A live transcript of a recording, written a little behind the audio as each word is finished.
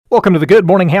Welcome to the Good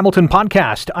Morning Hamilton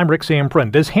podcast. I'm Rick Samprin.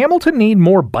 Does Hamilton need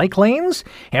more bike lanes?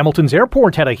 Hamilton's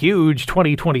airport had a huge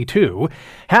 2022.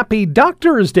 Happy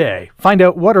Doctor's Day. Find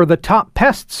out what are the top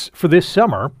pests for this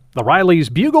summer. The Riley's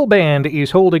Bugle Band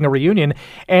is holding a reunion,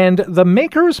 and the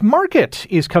Makers Market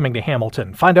is coming to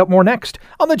Hamilton. Find out more next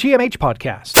on the GMH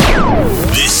podcast.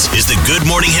 This is the Good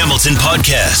Morning Hamilton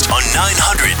podcast on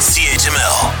 900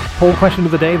 CHML. Poll question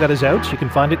of the day that is out. You can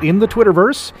find it in the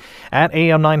Twitterverse at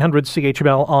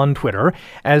AM900CHML on Twitter.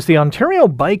 As the Ontario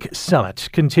Bike Summit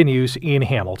continues in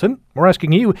Hamilton, we're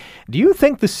asking you, do you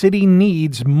think the city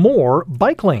needs more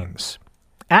bike lanes?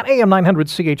 At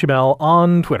AM900CHML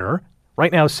on Twitter.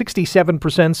 Right now,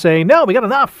 67% say, no, we got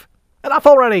enough. Enough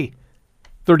already.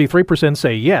 33%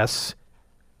 say yes.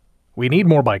 We need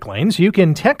more bike lanes. You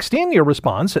can text in your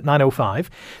response at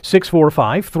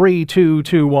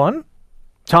 905-645-3221.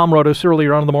 Tom wrote us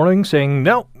earlier on in the morning saying,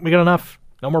 no, we got enough.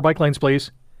 No more bike lanes,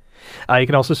 please. You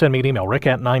can also send me an email, rick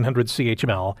at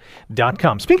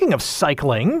 900chml.com. Speaking of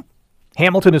cycling,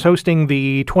 Hamilton is hosting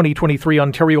the 2023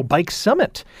 Ontario Bike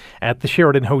Summit at the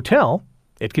Sheraton Hotel.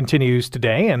 It continues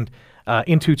today and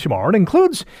into tomorrow. It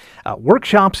includes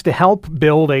workshops to help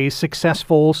build a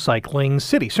successful cycling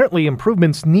city. Certainly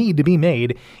improvements need to be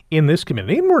made in this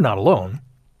community, and we're not alone.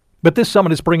 But this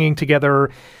summit is bringing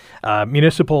together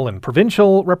municipal and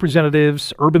provincial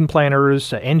representatives, urban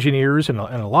planners, engineers, and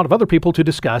a lot of other people to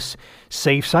discuss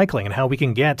safe cycling and how we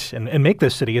can get and make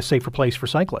this city a safer place for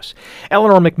cyclists.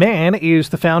 Eleanor McMahon is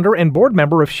the founder and board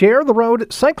member of Share the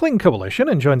Road Cycling Coalition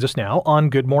and joins us now on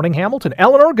Good Morning Hamilton.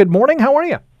 Eleanor, good morning. How are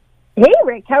you? Hey,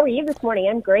 Rick. How are you this morning?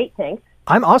 I'm great, thanks.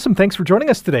 I'm awesome. Thanks for joining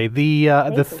us today.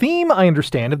 The theme, I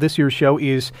understand, of this year's show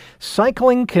is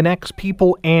Cycling Connects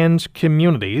People and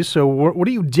Communities. So what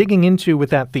are you digging into with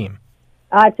that theme?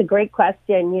 It's a great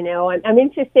question. You know, I'm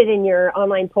interested in your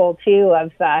online poll, too,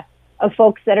 of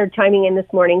folks that are chiming in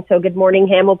this morning. So good morning,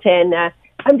 Hamilton.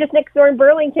 I'm just next door in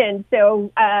Burlington.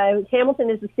 So Hamilton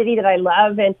is a city that I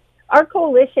love. And our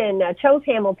coalition chose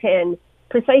Hamilton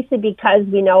precisely because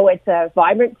we know it's a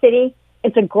vibrant city.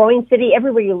 It's a growing city.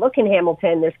 Everywhere you look in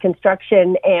Hamilton, there's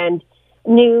construction and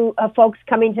new folks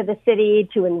coming to the city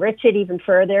to enrich it even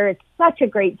further. It's such a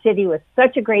great city with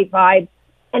such a great vibe.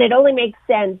 And it only makes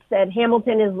sense that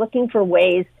Hamilton is looking for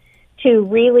ways to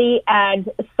really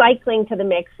add cycling to the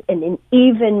mix in an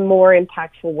even more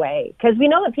impactful way. Because we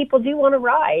know that people do want to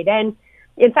ride. And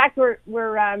in fact, we're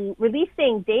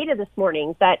releasing data this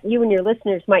morning that you and your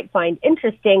listeners might find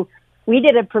interesting. We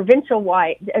did a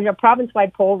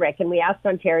province-wide poll, Rick, and we asked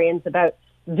Ontarians about,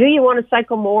 do you want to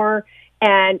cycle more?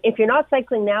 And if you're not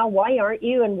cycling now, why aren't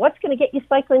you? And what's going to get you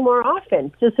cycling more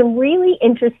often? So some really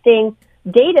interesting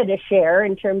data to share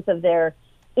in terms of their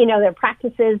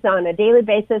practices on a daily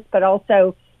basis, but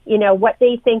also, what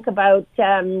they think about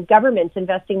governments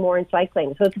investing more in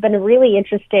cycling. So it's been a really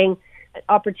interesting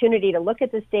opportunity to look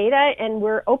at this data, and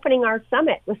we're opening our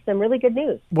summit with some really good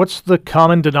news. What's the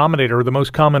common denominator, the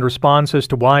most common response as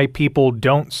to why people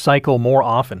don't cycle more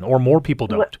often, or more people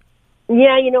don't?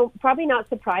 Yeah, probably not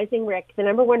surprising, Rick. The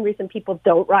number one reason people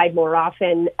don't ride more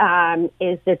often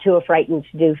is they're too frightened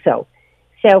to do so.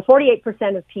 So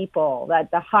 48% of people, that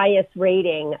the highest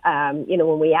rating,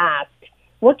 when we asked,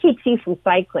 what keeps you from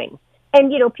cycling?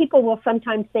 And, people will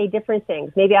sometimes say different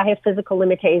things. Maybe I have physical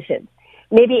limitations.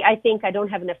 Maybe I think I don't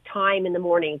have enough time in the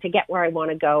morning to get where I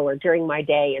want to go or during my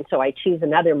day, and so I choose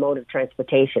another mode of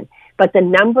transportation. But the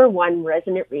number one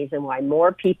resonant reason why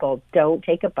more people don't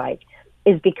take a bike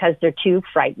is because they're too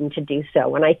frightened to do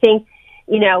so. And I think,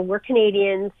 we're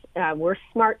Canadians, we're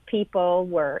smart people,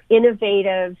 we're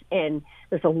innovative, and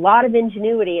there's a lot of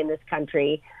ingenuity in this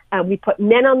country. We put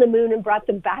men on the moon and brought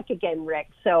them back again, Rick.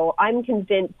 So I'm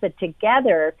convinced that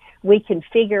together we can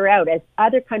figure out, as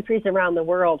other countries around the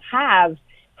world have,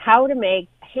 how to make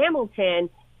Hamilton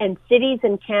and cities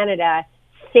in Canada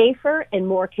safer and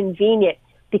more convenient,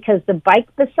 because the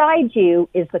bike beside you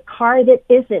is the car that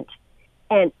isn't.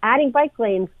 And adding bike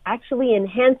lanes actually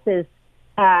enhances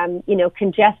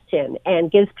congestion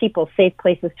and gives people safe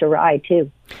places to ride,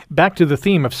 too. Back to the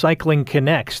theme of Cycling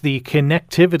Connects, the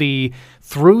connectivity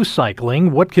through cycling.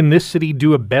 What can this city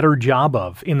do a better job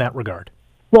of in that regard?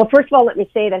 Well, first of all, let me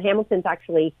say that Hamilton's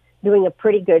actually doing a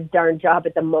pretty good darn job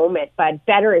at the moment, but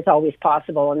better is always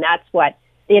possible, and that's what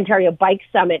the Ontario Bike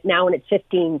Summit, now in its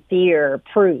 15th year,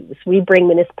 proves. We bring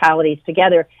municipalities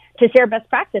together to share best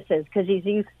practices, because as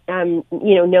you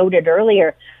noted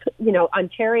earlier,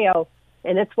 Ontario,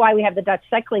 and that's why we have the Dutch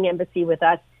Cycling Embassy with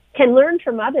us, can learn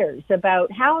from others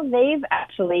about how they've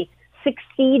actually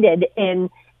succeeded in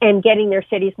getting their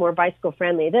cities more bicycle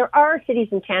friendly. There are cities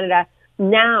in Canada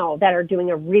now that are doing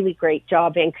a really great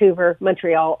job: Vancouver,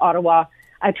 Montreal, Ottawa.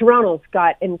 Toronto's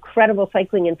got incredible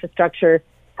cycling infrastructure,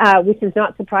 which is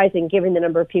not surprising given the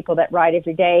number of people that ride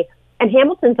every day. And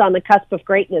Hamilton's on the cusp of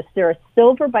greatness. They're a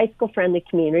silver bicycle-friendly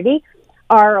community.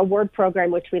 Our award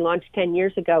program, which we launched 10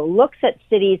 years ago, looks at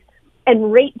cities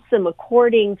and rates them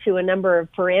according to a number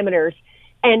of parameters.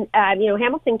 And,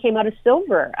 Hamilton came out of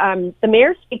silver. The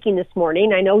mayor's speaking this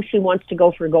morning. I know she wants to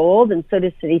go for gold, and so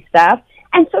does city staff.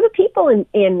 And so do people in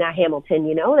Hamilton,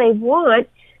 They want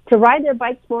to ride their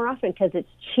bikes more often because it's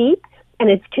cheap and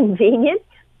it's convenient.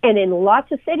 And in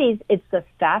lots of cities, it's the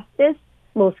fastest,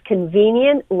 most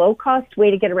convenient, low-cost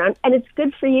way to get around. And it's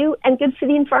good for you and good for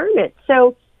the environment.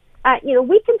 So,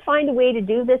 we can find a way to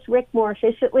do this, Rick, more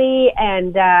efficiently.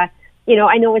 And, I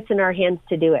know it's in our hands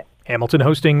to do it. Hamilton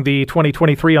hosting the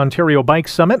 2023 Ontario Bike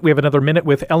Summit. We have another minute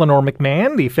with Eleanor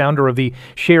McMahon, the founder of the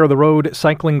Share the Road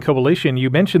Cycling Coalition.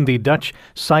 You mentioned the Dutch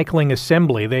Cycling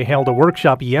Assembly. They held a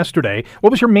workshop yesterday.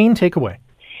 What was your main takeaway?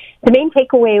 The main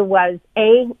takeaway was,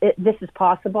 A, this is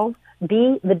possible.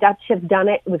 B, the Dutch have done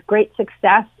it with great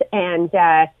success, and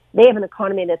they have an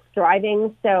economy that's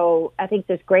thriving. So I think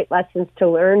there's great lessons to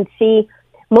learn. C,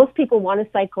 most people want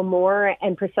to cycle more,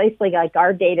 and precisely like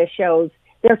our data shows,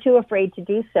 they're too afraid to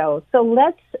do so. So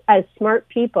let's, as smart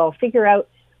people, figure out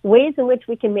ways in which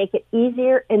we can make it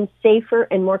easier and safer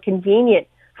and more convenient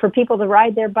for people to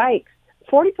ride their bikes.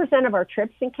 40% of our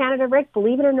trips in Canada, Rick,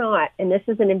 believe it or not, and this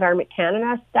is an Environment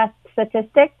Canada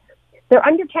statistic, they're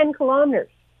under 10 kilometers.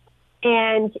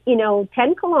 And,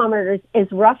 10 kilometers is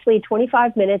roughly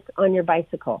 25 minutes on your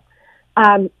bicycle.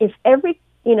 If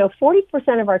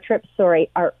 40% of our trips,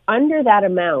 are under that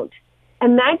amount,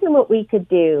 imagine what we could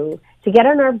do to get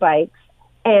on our bikes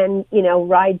and,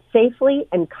 ride safely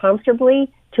and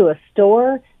comfortably to a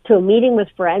store, to a meeting with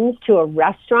friends, to a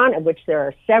restaurant, of which there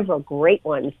are several great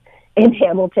ones in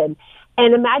Hamilton.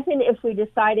 And imagine if we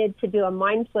decided to do a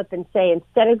mind flip and say,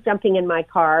 instead of jumping in my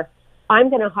car, I'm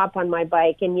going to hop on my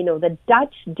bike. And, the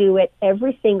Dutch do it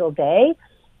every single day.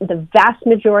 The vast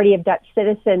majority of Dutch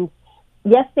citizens,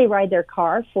 yes, they ride their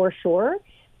car for sure,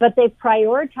 but they've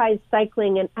prioritized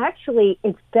cycling, and actually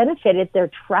it's benefited their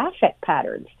traffic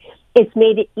patterns. It's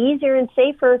made it easier and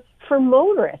safer for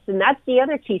motorists. And that's the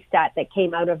other key stat that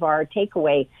came out of our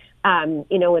takeaway,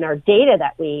 in our data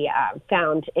that we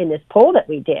found in this poll that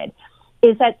we did,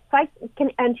 is that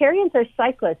Ontarians are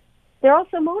cyclists. They're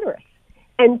also motorists.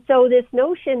 And so this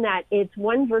notion that it's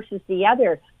one versus the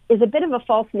other is a bit of a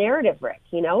false narrative, Rick.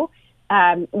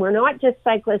 We're not just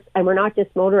cyclists and we're not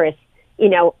just motorists.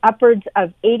 Upwards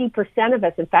of 80% of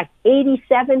us, in fact,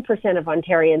 87% of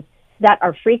Ontarians that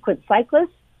are frequent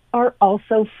cyclists are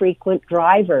also frequent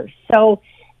drivers. So,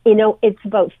 it's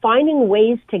about finding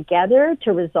ways together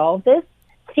to resolve this.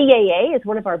 CAA is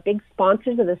one of our big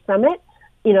sponsors of the summit.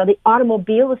 The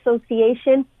Automobile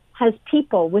Association has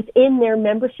people within their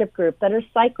membership group that are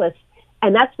cyclists,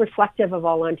 and that's reflective of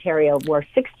all Ontario, where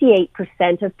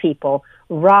 68% of people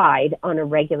ride on a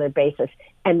regular basis,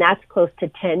 and that's close to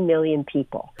 10 million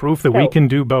people. Proof that we can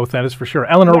do both, that is for sure.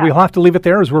 Eleanor, we'll have to leave it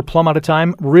there as we're plumb out of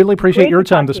time. Really appreciate your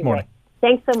time this morning.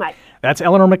 Thanks so much. That's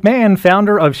Eleanor McMahon,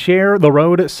 founder of Share the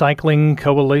Road Cycling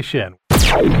Coalition.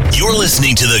 You're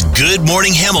listening to the Good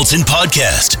Morning Hamilton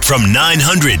podcast from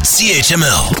 900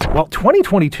 CHML. Well,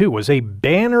 2022 was a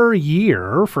banner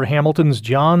year for Hamilton's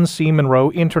John C.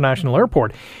 Munro International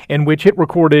Airport, in which it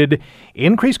recorded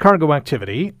increased cargo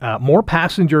activity, more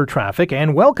passenger traffic,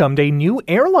 and welcomed a new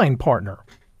airline partner.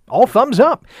 All thumbs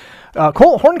up.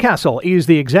 Cole Horncastle is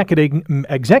the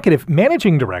executive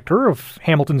managing director of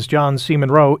Hamilton's John C.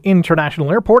 Munro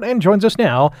International Airport and joins us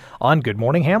now on Good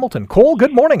Morning Hamilton. Cole,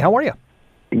 good morning. How are you?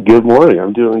 Good morning.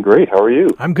 I'm doing great. How are you?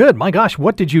 I'm good. My gosh,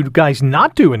 what did you guys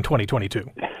not do in 2022?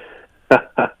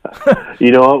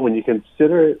 You know what? When you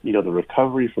consider, the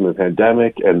recovery from the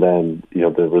pandemic and then,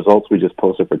 the results we just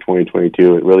posted for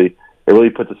 2022, it really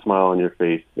puts a smile on your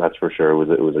face. That's for sure.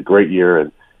 It was a great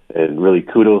year, and really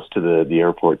kudos to the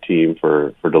airport team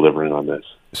for delivering on this.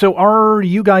 So are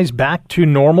you guys back to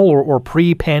normal or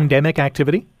pre-pandemic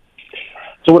activity?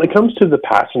 So when it comes to the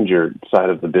passenger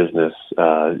side of the business,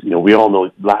 we all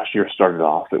know last year started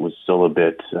off, it was still a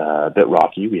bit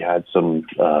rocky. We had some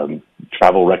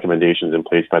travel recommendations in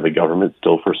place by the government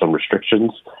still for some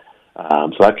restrictions.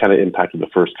 So that kind of impacted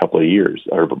the first couple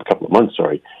of months.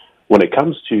 When it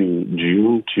comes to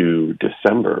June to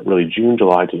December, really June,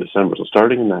 July to December, so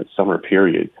starting in that summer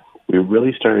period, we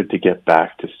really started to get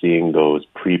back to seeing those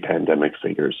pre-pandemic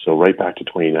figures. So right back to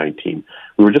 2019,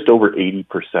 we were just over 80%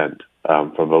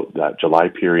 from about that July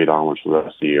period onwards for the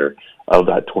rest of the year of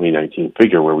that 2019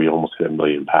 figure where we almost hit 1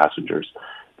 million passengers.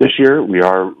 This year, we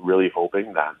are really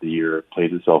hoping that the year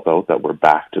plays itself out, that we're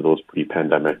back to those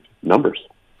pre-pandemic numbers.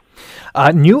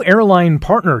 New airline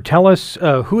partner. Tell us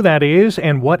who that is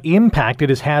and what impact it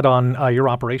has had on your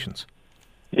operations.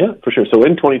 Yeah, for sure. So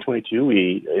in 2022,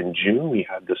 in June, we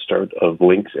had the start of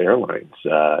Lynx Airlines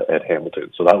at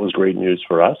Hamilton. So that was great news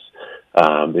for us.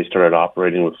 They started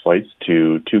operating with flights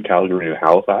to Calgary and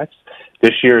Halifax.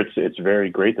 This year, it's very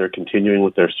great. They're continuing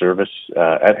with their service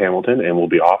at Hamilton, and will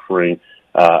be offering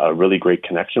a really great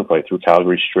connection flight through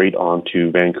Calgary straight on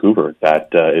to Vancouver. That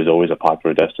is always a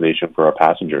popular destination for our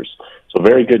passengers. So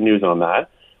very good news on that.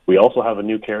 We also have a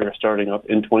new carrier starting up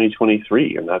in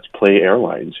 2023, and that's Play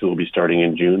Airlines, who will be starting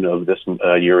in June of this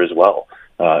year as well.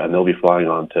 And they'll be flying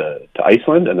on to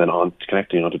Iceland and then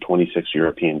connecting on to 26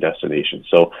 European destinations.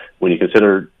 So when you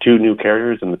consider two new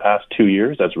carriers in the past 2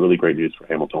 years, that's really great news for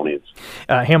Hamiltonians.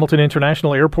 Hamilton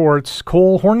International Airport's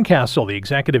Cole Horncastle, the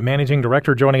Executive Managing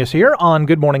Director, joining us here on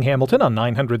Good Morning Hamilton on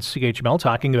 900 CHML,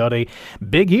 talking about a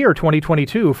big year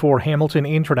 2022 for Hamilton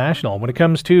International. When it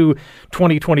comes to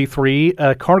 2023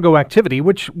 cargo activity,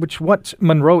 which what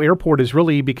Munro Airport has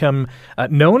really become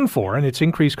known for, and its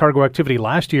increased cargo activity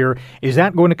last year, is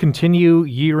that going to continue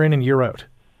year in and year out?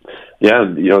 Yeah,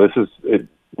 this is it.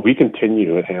 We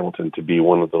continue at Hamilton to be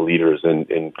one of the leaders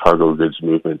in cargo goods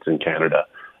movements in Canada.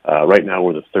 Right now,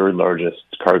 we're the third largest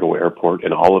cargo airport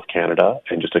in all of Canada,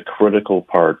 and just a critical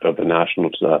part of the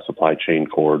national supply chain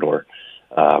corridor,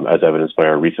 as evidenced by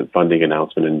our recent funding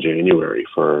announcement in January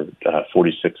for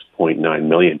 $46.9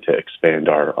 million to expand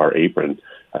our apron,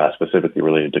 specifically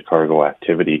related to cargo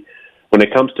activity. When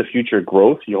it comes to future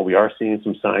growth, we are seeing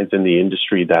some signs in the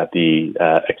industry that the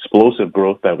explosive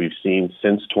growth that we've seen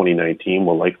since 2019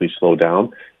 will likely slow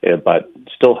down, but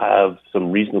still have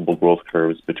some reasonable growth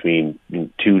curves between 2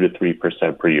 to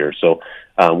 3% per year. So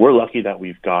we're lucky that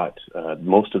we've got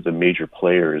most of the major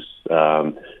players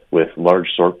with large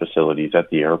sort facilities at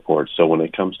the airport. So when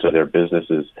it comes to their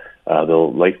businesses,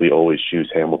 they'll likely always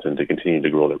choose Hamilton to continue to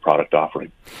grow their product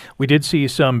offering. We did see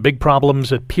some big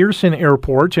problems at Pearson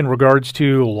Airport in regards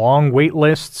to long wait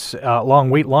lists, long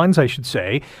wait lines, I should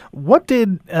say. What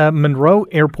did Munro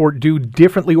Airport do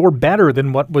differently or better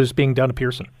than what was being done at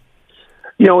Pearson?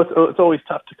 It's always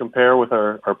tough to compare with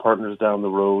our partners down the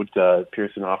road.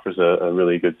 Pearson offers a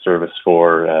really good service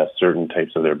for certain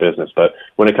types of their business. But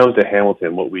when it comes to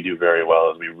Hamilton, what we do very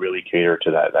well is we really cater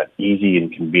to that easy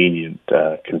and convenient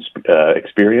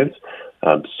experience.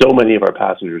 So many of our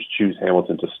passengers choose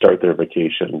Hamilton to start their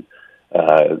vacation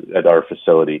at our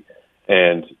facility.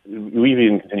 And we've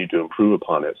even continued to improve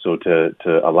upon it. So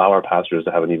to allow our passengers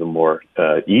to have an even more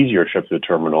easier trip to the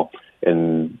terminal,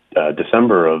 in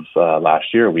December of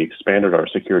last year, we expanded our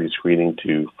security screening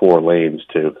to 4 lanes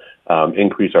to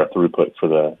increase our throughput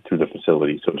through the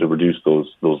facility, so to reduce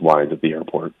those lines at the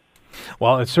airport.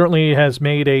 Well, it certainly has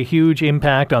made a huge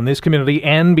impact on this community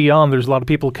and beyond. There's a lot of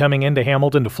people coming into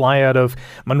Hamilton to fly out of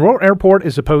Munro Airport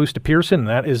as opposed to Pearson.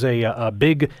 That is a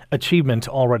big achievement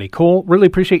already. Cole, really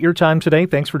appreciate your time today.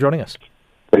 Thanks for joining us.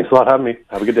 Thanks a lot for having me.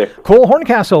 Have a good day. Cole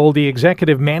Horncastle, the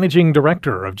Executive Managing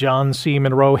Director of John C.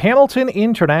 Munro Hamilton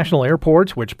International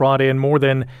Airport, which brought in more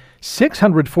than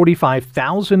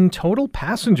 645,000 total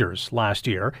passengers last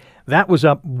year. That was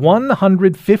up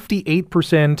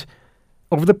 158%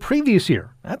 over the previous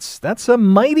year. That's a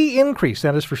mighty increase,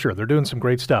 that is for sure. They're doing some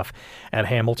great stuff at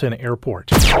Hamilton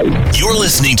Airport. You're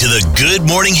listening to the Good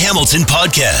Morning Hamilton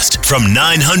podcast from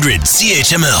 900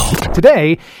 CHML.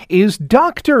 Today is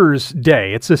Doctor's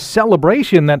Day. It's a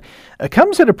celebration that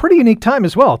comes at a pretty unique time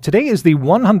as well. Today is the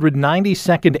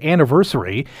 192nd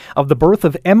anniversary of the birth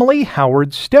of Emily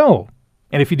Howard Stowe.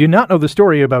 And if you do not know the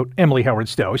story about Emily Howard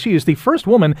Stowe, she is the first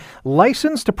woman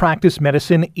licensed to practice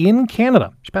medicine in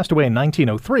Canada. She passed away in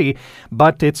 1903,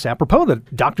 but it's apropos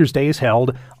that Doctor's Day is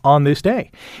held on this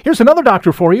day. Here's another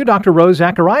doctor for you, Dr. Rose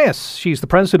Zacharias. She's the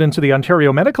president of the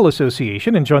Ontario Medical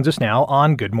Association and joins us now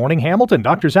on Good Morning Hamilton.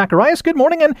 Dr. Zacharias, good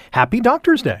morning and happy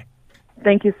Doctor's Day.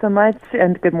 Thank you so much,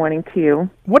 and good morning to you.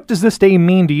 What does this day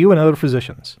mean to you and other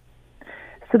physicians?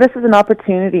 So this is an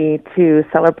opportunity to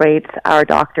celebrate our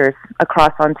doctors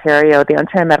across Ontario. The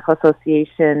Ontario Medical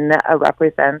Association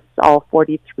represents all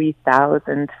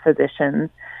 43,000 physicians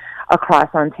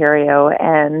across Ontario,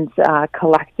 and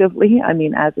collectively,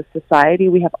 as a society,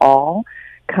 we have all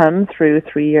come through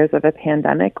 3 years of a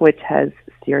pandemic, which has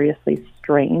seriously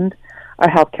strained our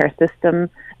healthcare system.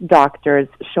 Doctors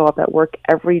show up at work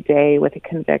every day with a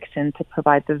conviction to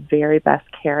provide the very best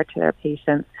care to their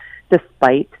patients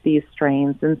despite these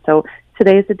strains. And so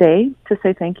today is a day to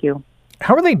say thank you.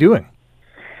 How are they doing?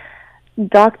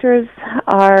 Doctors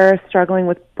are struggling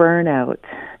with burnout,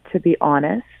 to be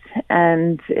honest,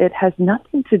 and it has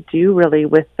nothing to do really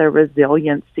with the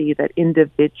resiliency that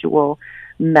individual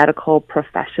medical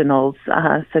professionals,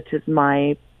 such as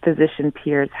my physician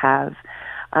peers have.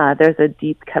 There's a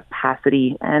deep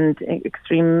capacity and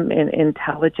extreme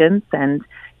intelligence and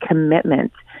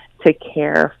commitment to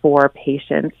care for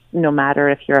patients, no matter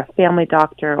if you're a family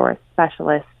doctor or a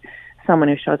specialist, someone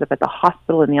who shows up at the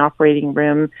hospital in the operating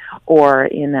room or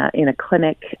in a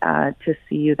clinic to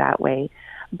see you that way.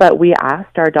 But we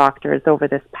asked our doctors over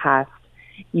this past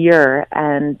year,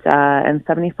 and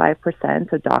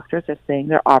 75% of doctors are saying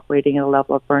they're operating at a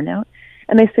level of burnout.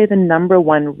 And they say the number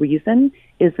one reason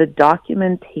is the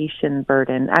documentation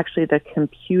burden, actually the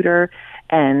computer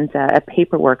and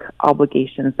paperwork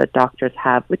obligations that doctors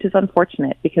have, which is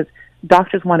unfortunate because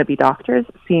doctors want to be doctors,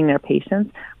 seeing their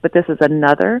patients, but this is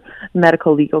another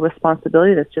medical legal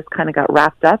responsibility that's just kind of got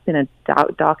wrapped up in a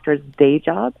doctor's day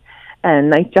job and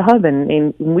night job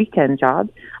and weekend job,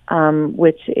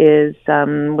 which is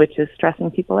stressing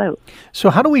people out. So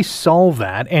how do we solve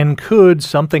that? And could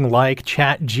something like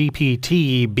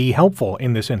ChatGPT be helpful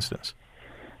in this instance?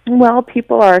 Well,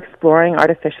 people are exploring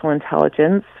artificial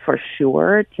intelligence for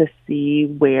sure to see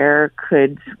where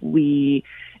could we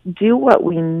do what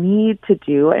we need to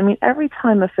do. I mean, every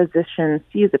time a physician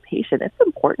sees a patient, it's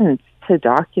important to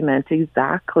document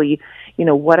exactly,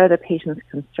 what are the patient's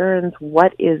concerns,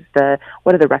 what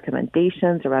are the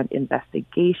recommendations around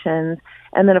investigations,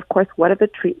 and then of course, what are the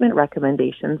treatment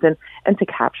recommendations, and to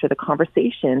capture the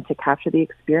conversation, to capture the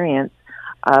experience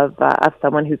of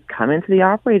someone who's come into the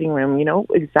operating room,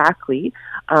 exactly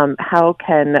how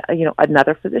can,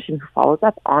 another physician who follows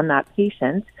up on that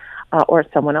patient or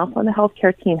someone else on the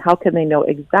healthcare team, how can they know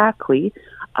exactly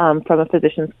from a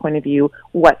physician's point of view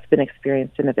what's been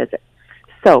experienced in the visit?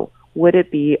 So would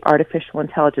it be artificial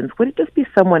intelligence? Would it just be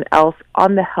someone else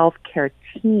on the healthcare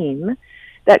team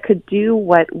that could do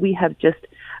what we have just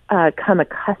come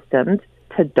accustomed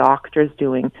to doctors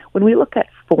doing? When we look at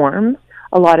forms,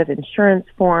 a lot of insurance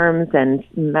forms and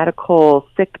medical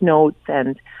sick notes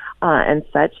and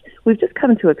such, we've just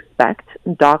come to expect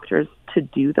doctors to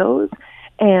do those.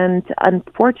 And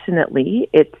unfortunately,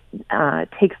 it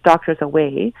takes doctors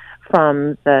away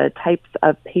from the types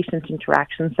of patient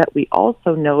interactions that we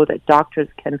also know that doctors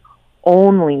can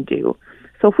only do.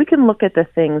 So if we can look at the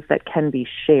things that can be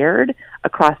shared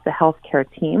across the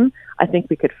healthcare team, I think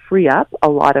we could free up a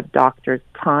lot of doctors'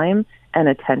 time and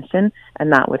attention,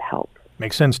 and that would help.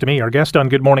 Makes sense to me. Our guest on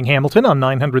Good Morning Hamilton on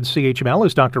 900 CHML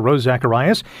is Dr. Rose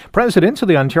Zacharias, President of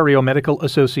the Ontario Medical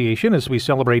Association, as we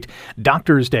celebrate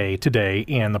Doctors' Day today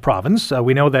in the province.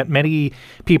 We know that many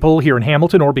people here in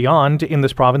Hamilton or beyond in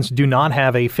this province do not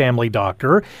have a family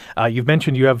doctor. You've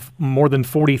mentioned you have more than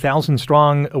 40,000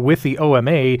 strong with the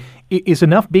OMA. Is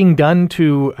enough being done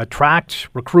to attract,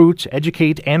 recruit,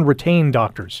 educate, and retain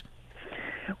doctors?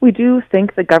 We do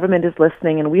think the government is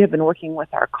listening, and we have been working with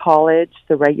our college,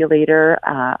 the regulator,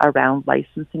 around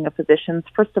licensing of physicians.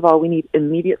 First of all, we need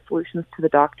immediate solutions to the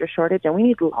doctor shortage, and we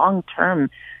need long-term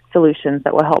solutions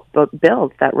that will help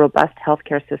build that robust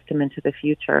healthcare system into the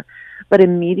future. But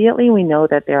immediately, we know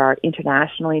that there are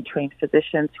internationally trained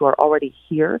physicians who are already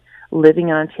here, living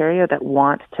in Ontario, that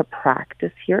want to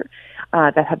practice here,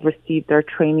 that have received their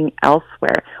training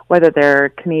elsewhere, whether they're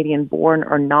Canadian-born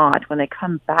or not. When they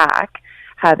come back,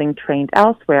 having trained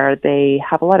elsewhere, they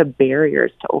have a lot of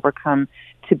barriers to overcome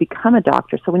to become a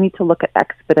doctor. So we need to look at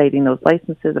expediting those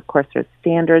licenses. Of course, there's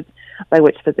standards by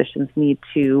which physicians need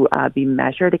to be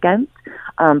measured against.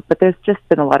 But there's just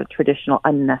been a lot of traditional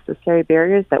unnecessary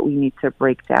barriers that we need to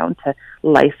break down to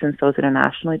license those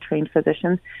internationally trained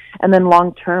physicians. And then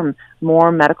long-term,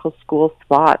 more medical school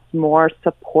spots, more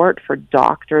support for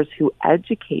doctors who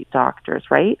educate doctors,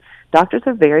 right? Doctors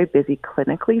are very busy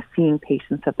clinically seeing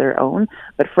patients of their own,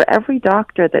 but for every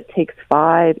doctor that takes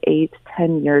 5, 8,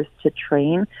 10 years to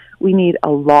train, we need a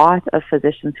lot of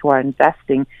physicians who are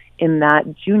investing in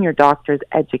that junior doctor's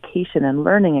education and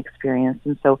learning experience.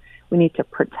 And so we need to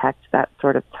protect that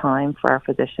sort of time for our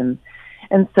physicians.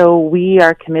 And so we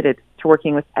are committed to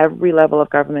working with every level of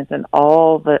government and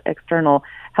all the external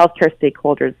healthcare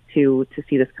stakeholders to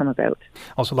see this come about.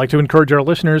 Also like to encourage our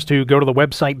listeners to go to the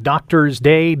website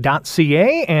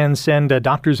doctorsday.ca and send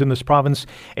doctors in this province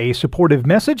a supportive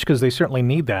message, because they certainly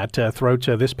need that throughout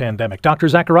this pandemic. Dr.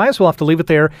 Zacharias, we'll have to leave it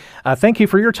there. Thank you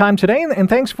for your time today, and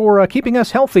thanks for keeping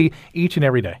us healthy each and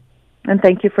every day. And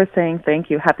thank you for saying thank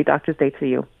you. Happy Doctor's Day to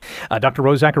you. Dr.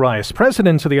 Rose Zacharias,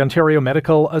 President of the Ontario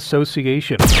Medical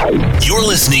Association. You're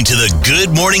listening to the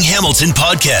Good Morning Hamilton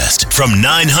podcast from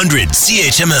 900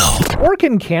 CHML.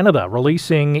 Orkin Canada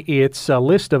releasing its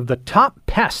list of the top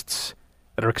pests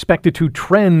that are expected to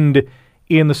trend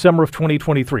in the summer of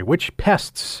 2023. Which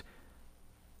pests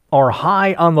are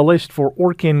high on the list for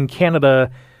Orkin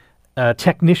Canada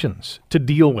technicians to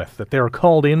deal with, that they're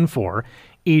called in for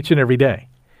each and every day?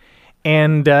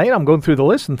 And I'm going through the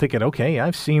list and thinking, okay,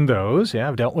 I've seen those. Yeah,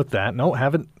 I've dealt with that. No,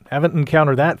 haven't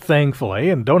encountered that, thankfully,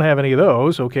 and don't have any of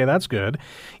those. Okay, that's good.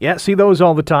 Yeah, see those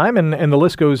all the time, and the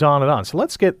list goes on and on. So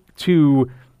let's get to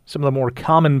some of the more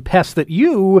common pests that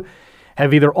you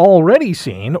have either already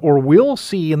seen or will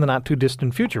see in the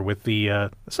not-too-distant future with the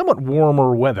somewhat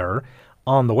warmer weather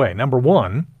on the way. Number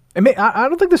one, I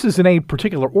don't think this is in any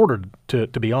particular order, to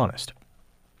be honest.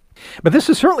 But this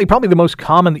is certainly probably the most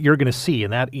common that you're going to see,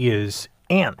 and that is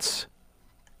ants.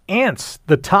 Ants,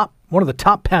 one of the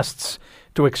top pests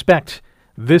to expect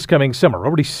this coming summer. We're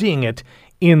already seeing it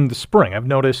in the spring. I've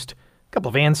noticed a couple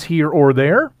of ants here or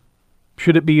there.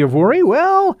 Should it be of worry?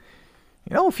 Well,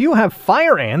 if you have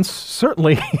fire ants,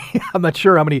 certainly, I'm not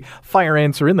sure how many fire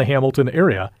ants are in the Hamilton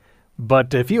area,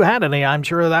 but if you had any, I'm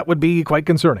sure that would be quite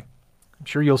concerning. I'm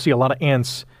sure you'll see a lot of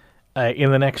ants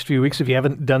in the next few weeks if you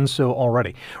haven't done so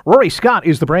already. Rory Scott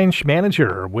is the branch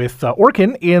manager with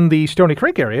Orkin in the Stony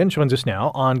Creek area and joins us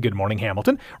now on Good Morning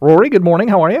Hamilton. Rory, good morning.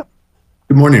 How are you?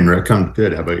 Good morning, Rick. I'm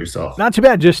good. How about yourself? Not too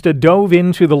bad. Just dove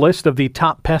into the list of the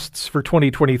top pests for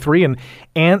 2023 and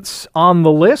ants on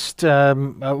the list.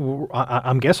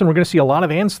 I'm guessing we're going to see a lot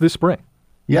of ants this spring.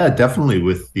 Yeah, definitely.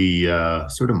 With the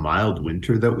sort of mild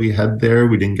winter that we had there,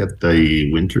 we didn't get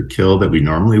the winter kill that we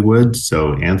normally would.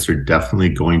 So ants are definitely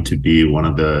going to be one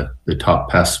of the top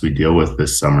pests we deal with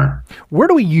this summer. Where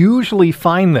do we usually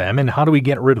find them and how do we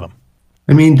get rid of them?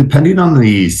 I mean, depending on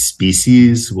the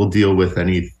species, we'll deal with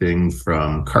anything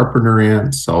from carpenter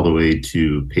ants all the way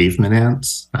to pavement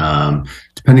ants.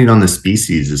 Depending on the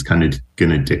species is kind of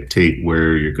going to dictate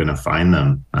where you're going to find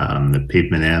them. The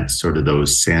pavement ants, sort of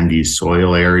those sandy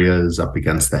soil areas up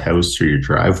against the house or your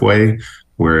driveway,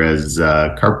 whereas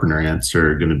carpenter ants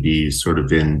are going to be sort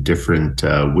of in different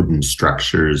wooden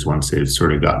structures. Once they've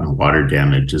sort of gotten water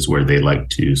damage is where they like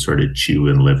to sort of chew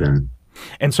and live in.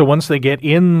 And so once they get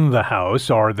in the house,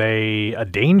 are they a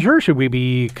danger? Should we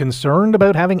be concerned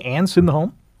about having ants in the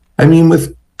home? I mean,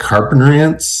 with carpenter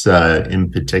ants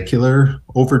in particular,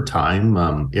 over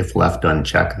time, if left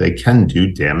unchecked, they can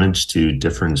do damage to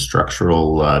different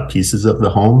structural pieces of the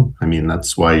home. I mean,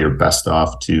 that's why you're best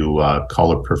off to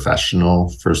call a professional,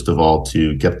 first of all,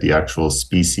 to get the actual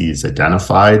species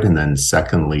identified, and then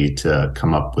secondly, to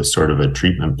come up with sort of a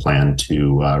treatment plan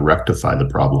to rectify the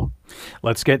problem.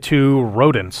 Let's get to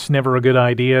rodents. Never a good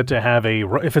idea to have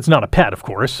if it's not a pet, of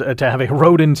course, to have a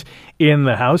rodent in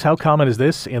the house. How common is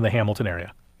this in the Hamilton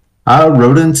area?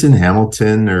 Rodents in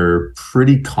Hamilton are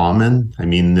pretty common. I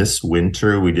mean, this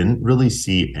winter, we didn't really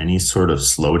see any sort of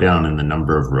slowdown in the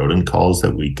number of rodent calls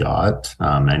that we got,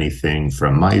 anything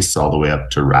from mice all the way up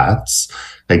to rats.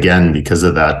 Again, because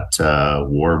of that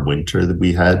warm winter that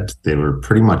we had, they were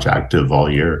pretty much active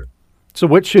all year. So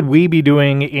what should we be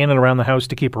doing in and around the house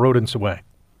to keep rodents away?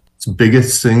 The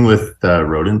biggest thing with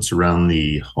rodents around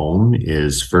the home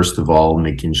is, first of all,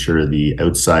 making sure the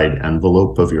outside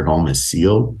envelope of your home is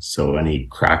sealed. So any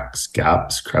cracks,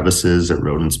 gaps, crevices that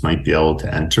rodents might be able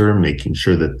to enter, making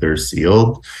sure that they're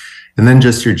sealed. And then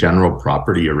just your general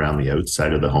property around the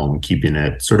outside of the home, keeping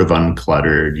it sort of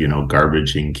uncluttered,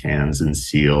 garbage in cans and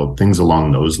sealed, things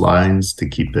along those lines to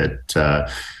keep it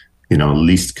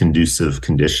least conducive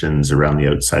conditions around the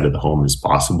outside of the home as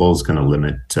possible is going to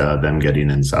limit them getting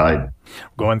inside.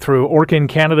 Going through Orkin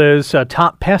Canada's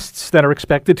top pests that are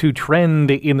expected to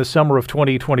trend in the summer of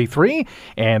 2023,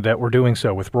 and we're doing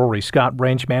so with Rory Scott,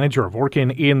 branch manager of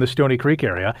Orkin in the Stony Creek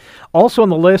area. Also on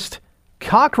the list,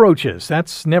 cockroaches.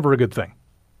 That's never a good thing.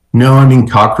 No, I mean,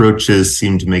 cockroaches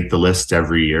seem to make the list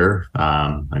every year.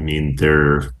 I mean,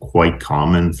 they're quite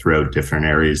common throughout different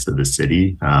areas of the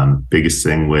city. Biggest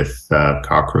thing with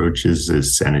cockroaches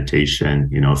is sanitation,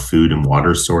 food and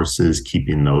water sources,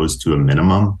 keeping those to a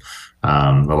minimum.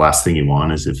 The last thing you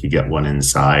want is if you get one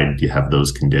inside, you have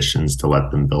those conditions to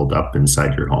let them build up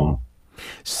inside your home.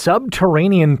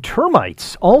 Subterranean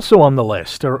termites also on the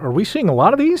list. Are we seeing a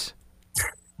lot of these?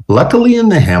 Luckily, in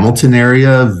the Hamilton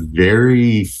area,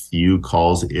 very few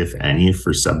calls, if any,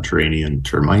 for subterranean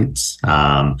termites.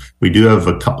 We do have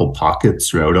a couple pockets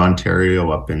throughout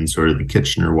Ontario, up in sort of the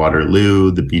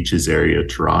Kitchener-Waterloo, the Beaches area,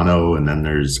 Toronto, and then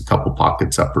there's a couple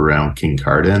pockets up around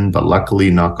Kincardine. But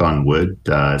luckily, knock on wood,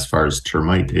 as far as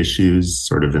termite issues,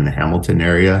 sort of in the Hamilton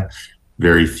area,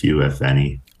 very few, if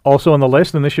any. Also on the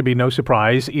list, and this should be no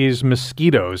surprise, is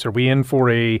mosquitoes. Are we in for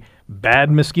a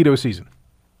bad mosquito season?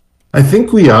 I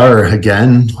think we are.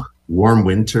 Again, warm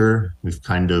winter. We've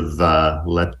kind of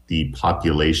let the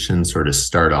population sort of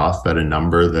start off at a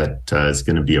number that is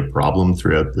going to be a problem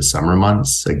throughout the summer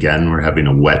months. Again, we're having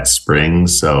a wet spring.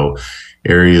 So,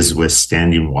 areas with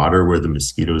standing water where the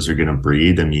mosquitoes are going to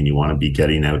breed. I mean, you want to be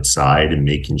getting outside and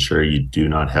making sure you do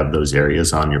not have those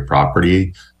areas on your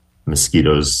property.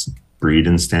 Mosquitoes breed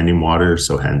in standing water,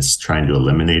 so hence trying to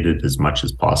eliminate it as much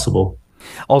as possible.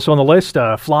 Also on the list,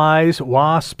 flies,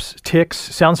 wasps, ticks.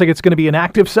 Sounds like it's going to be an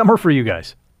active summer for you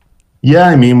guys. Yeah,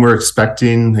 I mean, we're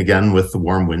expecting, again, with the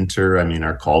warm winter, I mean,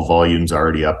 our call volume's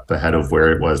already up ahead of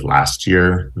where it was last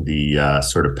year. The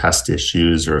sort of pest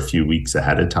issues are a few weeks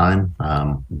ahead of time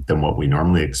than what we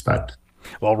normally expect.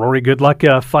 Well, Rory, good luck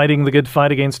fighting the good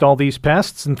fight against all these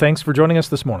pests, and thanks for joining us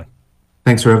this morning.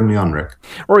 Thanks for having me on, Rick.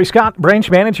 Rory Scott, branch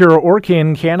manager of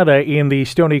Orkin Canada in the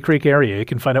Stony Creek area. You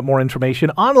can find out more information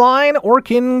online,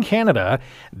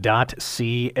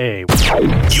 orkincanada.ca.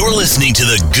 You're listening to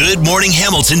the Good Morning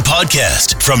Hamilton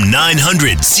podcast from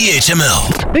 900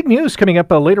 CHML. Big news coming up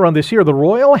later on this year. The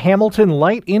Royal Hamilton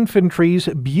Light Infantry's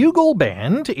Bugle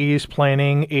Band is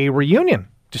planning a reunion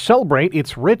to celebrate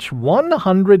its rich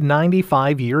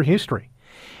 195-year history.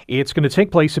 It's going to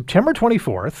take place September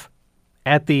 24th.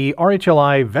 At the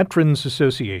RHLI Veterans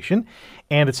Association,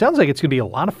 and it sounds like it's going to be a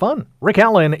lot of fun. Rick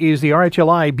Allen is the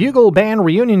RHLI Bugle Band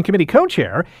Reunion Committee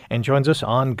co-chair and joins us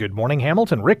on Good Morning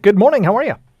Hamilton. Rick, good morning. How are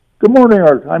you? Good morning,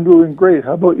 Art. I'm doing great.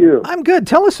 How about you? I'm good.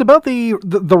 Tell us about the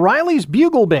Riley's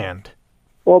Bugle Band.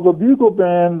 Well, the Bugle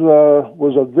Band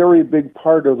was a very big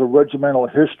part of the regimental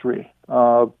history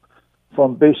from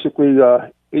basically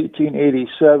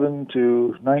 1887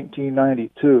 to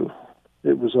 1992.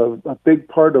 It was a big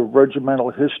part of regimental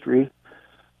history.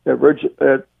 It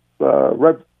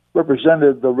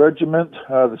represented the regiment,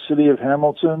 the city of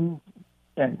Hamilton,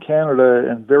 and Canada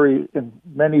in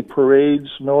many parades,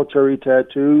 military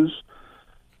tattoos,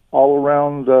 all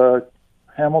around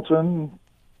Hamilton,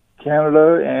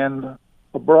 Canada, and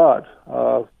abroad,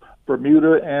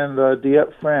 Bermuda and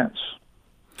Dieppe, France.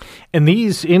 And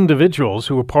these individuals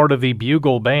who were part of the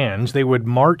Bugle Bands, they would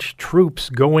march troops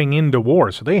going into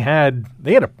war. So they had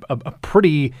a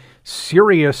pretty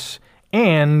serious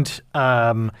and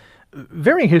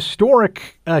very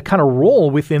historic kind of role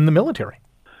within the military.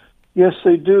 Yes,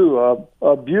 they do.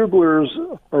 Buglers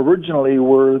originally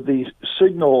were the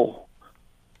signal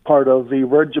part of the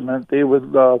regiment. They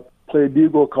would play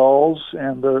bugle calls,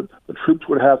 and the troops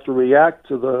would have to react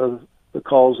to the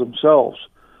calls themselves.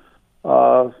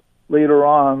 Later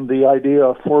on, the idea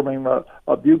of forming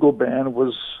a bugle band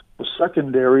was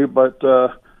secondary, but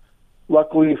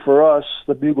luckily for us,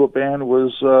 the bugle band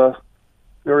was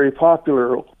very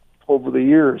popular over the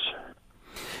years.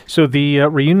 So the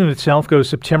reunion itself goes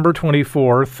September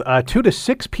 24th, 2 to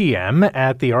 6 p.m.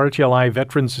 at the RHLI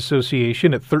Veterans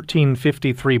Association at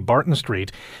 1353 Barton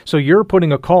Street. So you're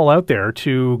putting a call out there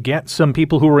to get some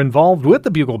people who were involved with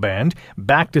the Bugle Band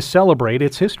back to celebrate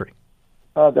its history.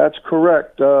 That's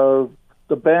correct. The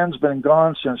band's been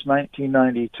gone since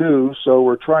 1992, so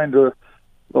we're trying to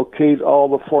locate all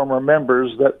the former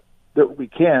members that we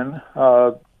can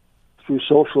through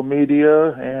social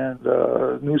media and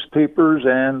newspapers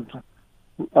and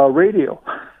radio.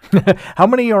 How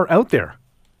many are out there?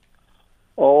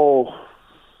 Oh,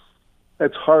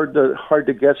 it's hard to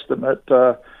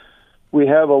guesstimate. We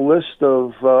have a list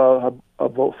of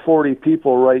about 40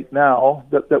 people right now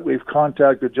that we've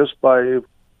contacted just by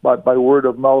word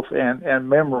of mouth and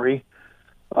memory.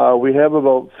 We have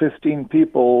about 15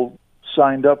 people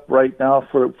signed up right now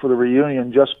for the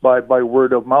reunion just by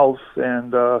word of mouth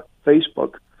and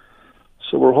Facebook.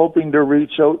 So we're hoping to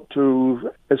reach out to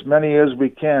as many as we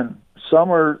can.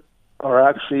 Some are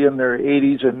actually in their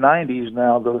 80s and 90s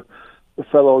now, the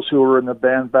fellows who were in the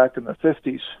band back in the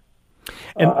 50s.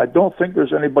 And I don't think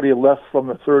there's anybody left from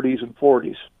the 30s and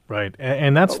 40s. Right,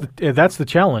 and that's the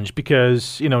challenge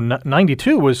because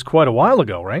 92 was quite a while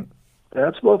ago, right?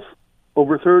 That's about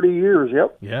over 30 years.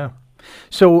 Yep. Yeah.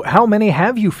 So how many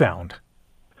have you found?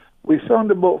 We found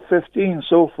about 15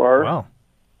 so far.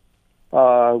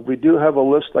 Wow. We do have a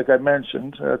list, like I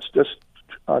mentioned. It's just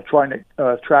trying to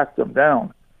track them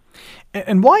down.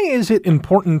 And why is it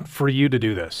important for you to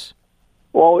do this?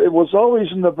 Well, it was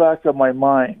always in the back of my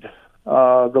mind.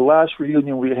 The last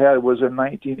reunion we had was in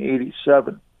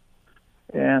 1987.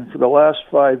 And for the last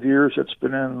 5 years, it's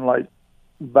been in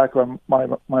back of my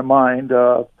mind.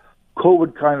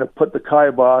 COVID kind of put the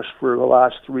kibosh for the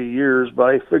last 3 years, but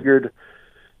I figured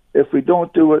if we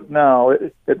don't do it now,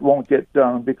 it won't get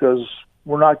done because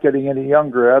we're not getting any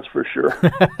younger, that's for sure.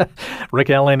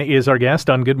 Rick Allen is our guest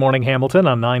on Good Morning Hamilton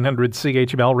on 900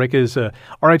 CHML. Rick is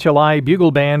RHLI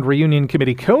Bugle Band Reunion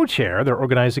Committee co-chair. They're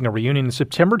organizing a reunion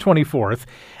September 24th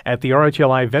at the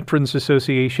RHLI Veterans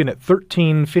Association at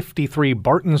 1353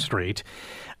 Barton Street.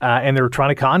 and they're trying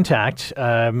to contact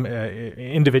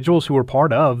individuals who were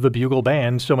part of the Bugle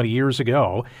Band so many years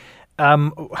ago.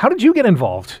 How did you get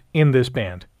involved in this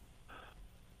band?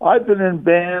 I've been in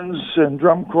bands and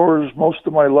drum corps most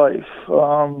of my life.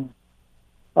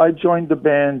 I joined the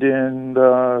band in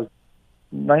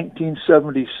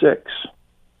 1976,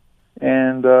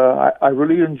 and I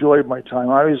really enjoyed my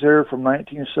time. I was there from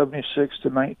 1976 to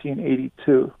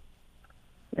 1982,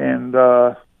 and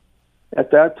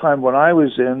at that time when I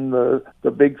was in,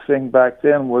 the big thing back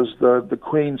then was the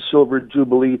Queen's Silver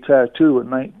Jubilee tattoo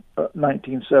in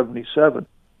 1977.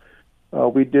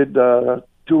 We did 2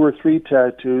 or 3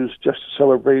 tattoos just to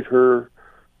celebrate her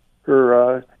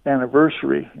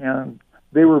anniversary, and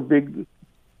they were big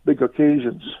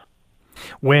occasions.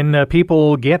 When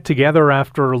people get together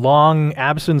after long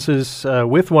absences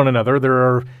with one another, there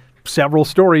are several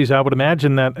stories, I would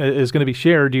imagine, that is going to be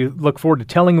shared. Do you look forward to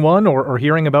telling one or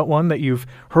hearing about one that you've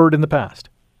heard in the past?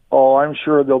 Oh, I'm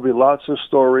sure there'll be lots of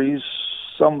stories.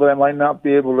 Some that I might not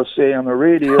be able to say on the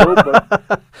radio,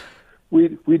 but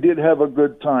we did have a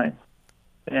good time,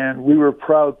 and we were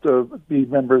proud to be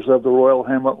members of the Royal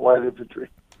Hamilton Light Infantry.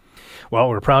 Well,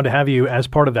 we're proud to have you as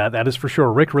part of that. That is for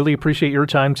sure. Rick, really appreciate your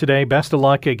time today. Best of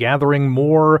luck gathering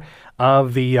more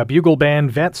of the Bugle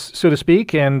Band vets, so to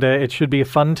speak, and it should be a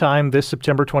fun time this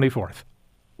September 24th.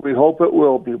 We hope it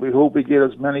will be. We hope we get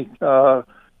as many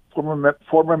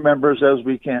former members as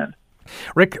we can.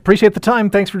 Rick, appreciate the time.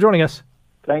 Thanks for joining us.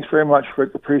 Thanks very much,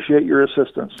 Rick. Appreciate your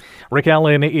assistance. Rick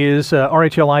Allen is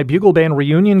RHLI Bugle Band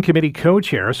Reunion Committee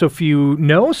co-chair. So if you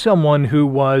know someone who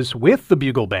was with the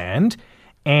Bugle Band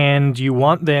and you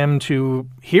want them to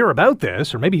hear about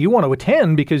this, or maybe you want to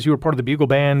attend because you were part of the Bugle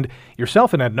Band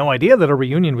yourself and had no idea that a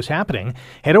reunion was happening,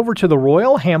 head over to the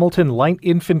Royal Hamilton Light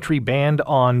Infantry Band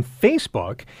on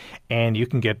Facebook, and you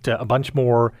can get a bunch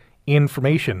more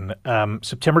information.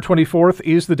 September 24th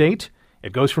is the date.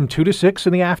 It goes from 2 to 6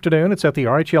 in the afternoon. It's at the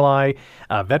RHLI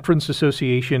Veterans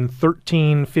Association,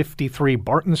 1353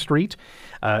 Barton Street.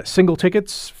 Single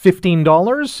tickets,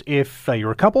 $15. If you're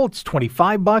a couple, it's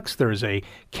 $25. There's a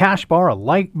cash bar, a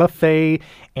light buffet,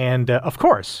 and of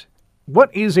course,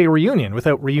 what is a reunion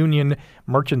without reunion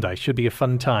merchandise? Should be a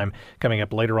fun time coming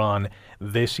up later on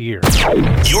this year.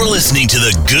 You're listening to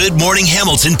the Good Morning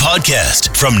Hamilton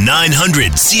podcast from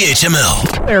 900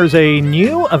 CHML. There's a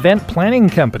new event planning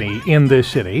company in this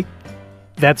city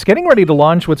that's getting ready to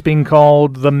launch what's being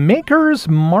called the Makers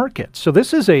Market. So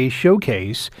this is a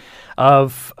showcase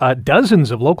of dozens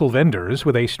of local vendors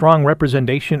with a strong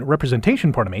representation,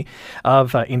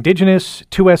 of Indigenous,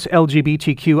 2S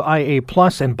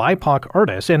LGBTQIA+, and BIPOC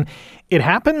artists. And it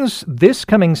happens this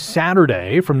coming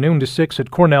Saturday from noon to 6 at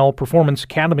Cornell Performance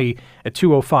Academy at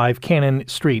 205 Cannon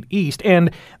Street East. And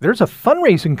there's a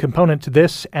fundraising component to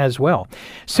this as well.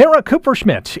 Sarah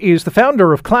Kupferschmidt is the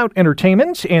founder of Clout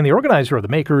Entertainment and the organizer of the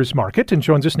Makers Market and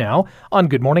joins us now on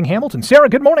Good Morning Hamilton. Sarah,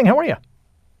 good morning. How are you?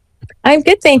 I'm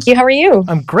good, thank you. How are you?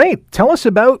 I'm great. Tell us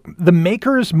about the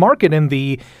Makers Market and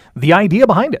the idea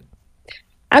behind it.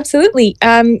 Absolutely.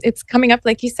 It's coming up,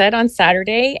 like you said, on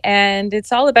Saturday, and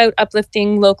it's all about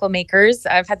uplifting local makers.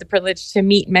 I've had the privilege to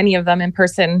meet many of them in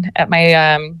person at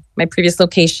my my previous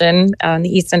location on the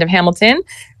east end of Hamilton.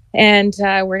 And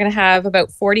we're going to have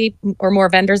about 40 or more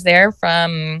vendors there,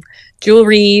 from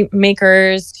jewelry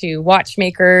makers to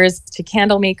watchmakers to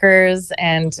candle makers.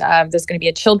 And there's going to be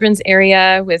a children's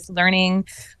area with learning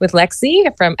with Lexi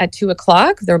at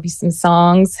 2:00. There'll be some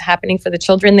songs happening for the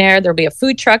children there. There'll be a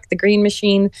food truck, the Green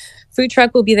Machine food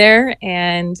truck will be there,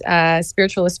 and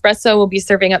Spiritual Espresso will be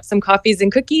serving up some coffees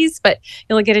and cookies. But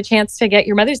you'll get a chance to get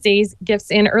your Mother's Day gifts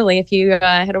in early if you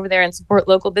head over there and support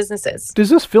local businesses.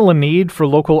 Does this fill a need for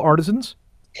local artisans?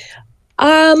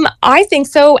 I think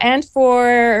so, and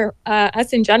for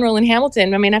us in general in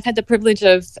Hamilton. I mean, I've had the privilege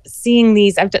of seeing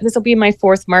these. This will be my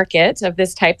 4th market of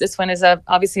this type. This one is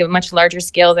obviously a much larger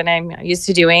scale than I'm used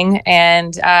to doing,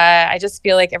 and I just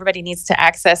feel like everybody needs to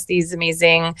access these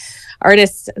amazing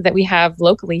artists that we have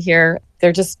locally here.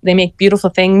 They make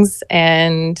beautiful things,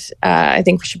 and I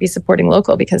think we should be supporting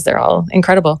local because they're all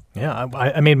incredible. Yeah,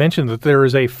 I made mention that there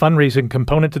is a fundraising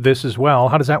component to this as well.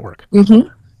 How does that work? Mm-hmm.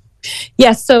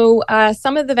 Yes, so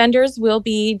some of the vendors will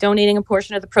be donating a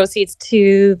portion of the proceeds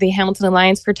to the Hamilton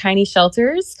Alliance for Tiny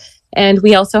Shelters. And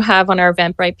we also have on our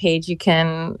Eventbrite page, you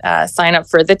can sign up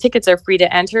for the tickets are free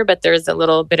to enter, but there's a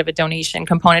little bit of a donation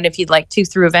component if you'd like to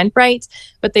through Eventbrite.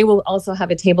 But they will also have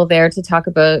a table there to talk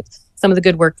about some of the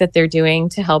good work that they're doing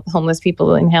to help homeless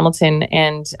people in Hamilton.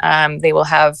 And they will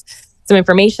have some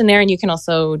information there, and you can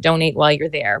also donate while you're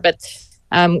there. But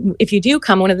If you do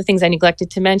come, one of the things I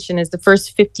neglected to mention is the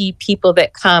first 50 people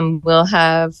that come will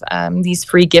have these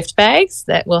free gift bags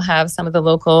that will have some of the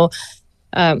local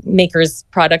makers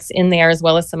products in there, as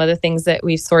well as some other things that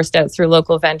we've sourced out through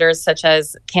local vendors, such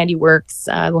as Candy Works.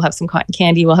 We'll have some cotton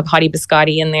candy. We'll have Hottie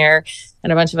Biscotti in there,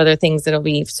 and a bunch of other things that'll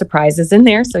be surprises in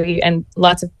there. And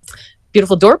lots of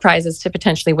beautiful door prizes to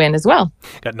potentially win as well.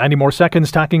 Got 90 more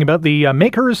seconds talking about the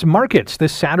Makers Markets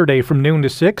this Saturday from noon to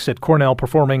 6 at Cornell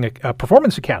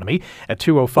Performance Academy at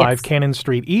 205 Cannon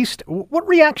Street East. What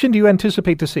reaction do you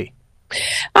anticipate to see?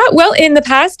 Well, in the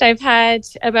past, I've had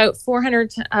about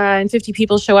 450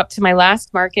 people show up to my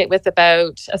last market with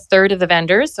about a third of the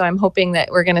vendors. So I'm hoping that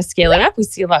we're going to scale it up. We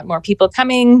see a lot more people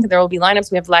coming. There will be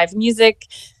lineups. We have live music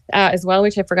as well,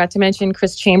 which I forgot to mention.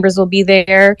 Chris Chambers will be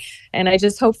there. And I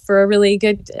just hope for a really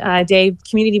good day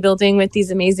community building with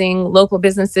these amazing local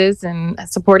businesses and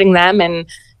supporting them and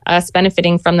us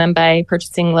benefiting from them by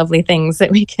purchasing lovely things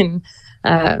that we can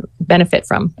benefit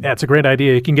from. That's a great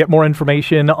idea. You can get more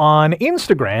information on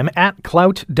Instagram at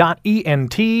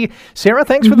clout.ent. Sarah,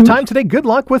 thanks for the time today. Good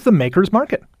luck with the Makers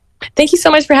Market. Thank you so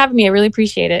much for having me. I really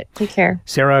appreciate it. Take care.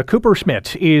 Sarah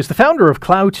Cooper-Schmidt is the founder of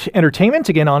Clout Entertainment,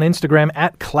 again on Instagram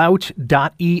at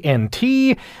clout.ent.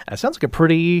 Sounds like a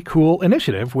pretty cool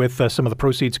initiative with some of the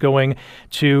proceeds going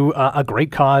to a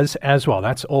great cause as well.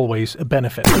 That's always a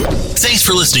benefit. Thanks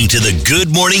for listening to the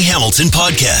Good Morning Hamilton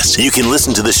podcast. You can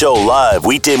listen to the show live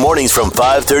weekday mornings from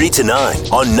 5:30 to 9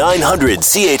 on 900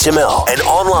 CHML and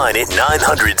online at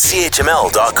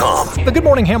 900CHML.com. The Good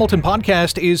Morning Hamilton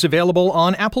podcast is available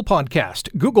on Apple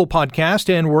Podcast, Google Podcast,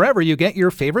 and wherever you get your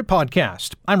favorite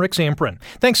podcast. I'm Rick Samprin.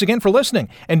 Thanks again for listening.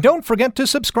 And don't forget to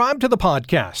subscribe to the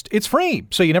podcast. It's free,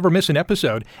 so you never miss an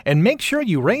episode. And make sure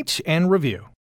you rate and review.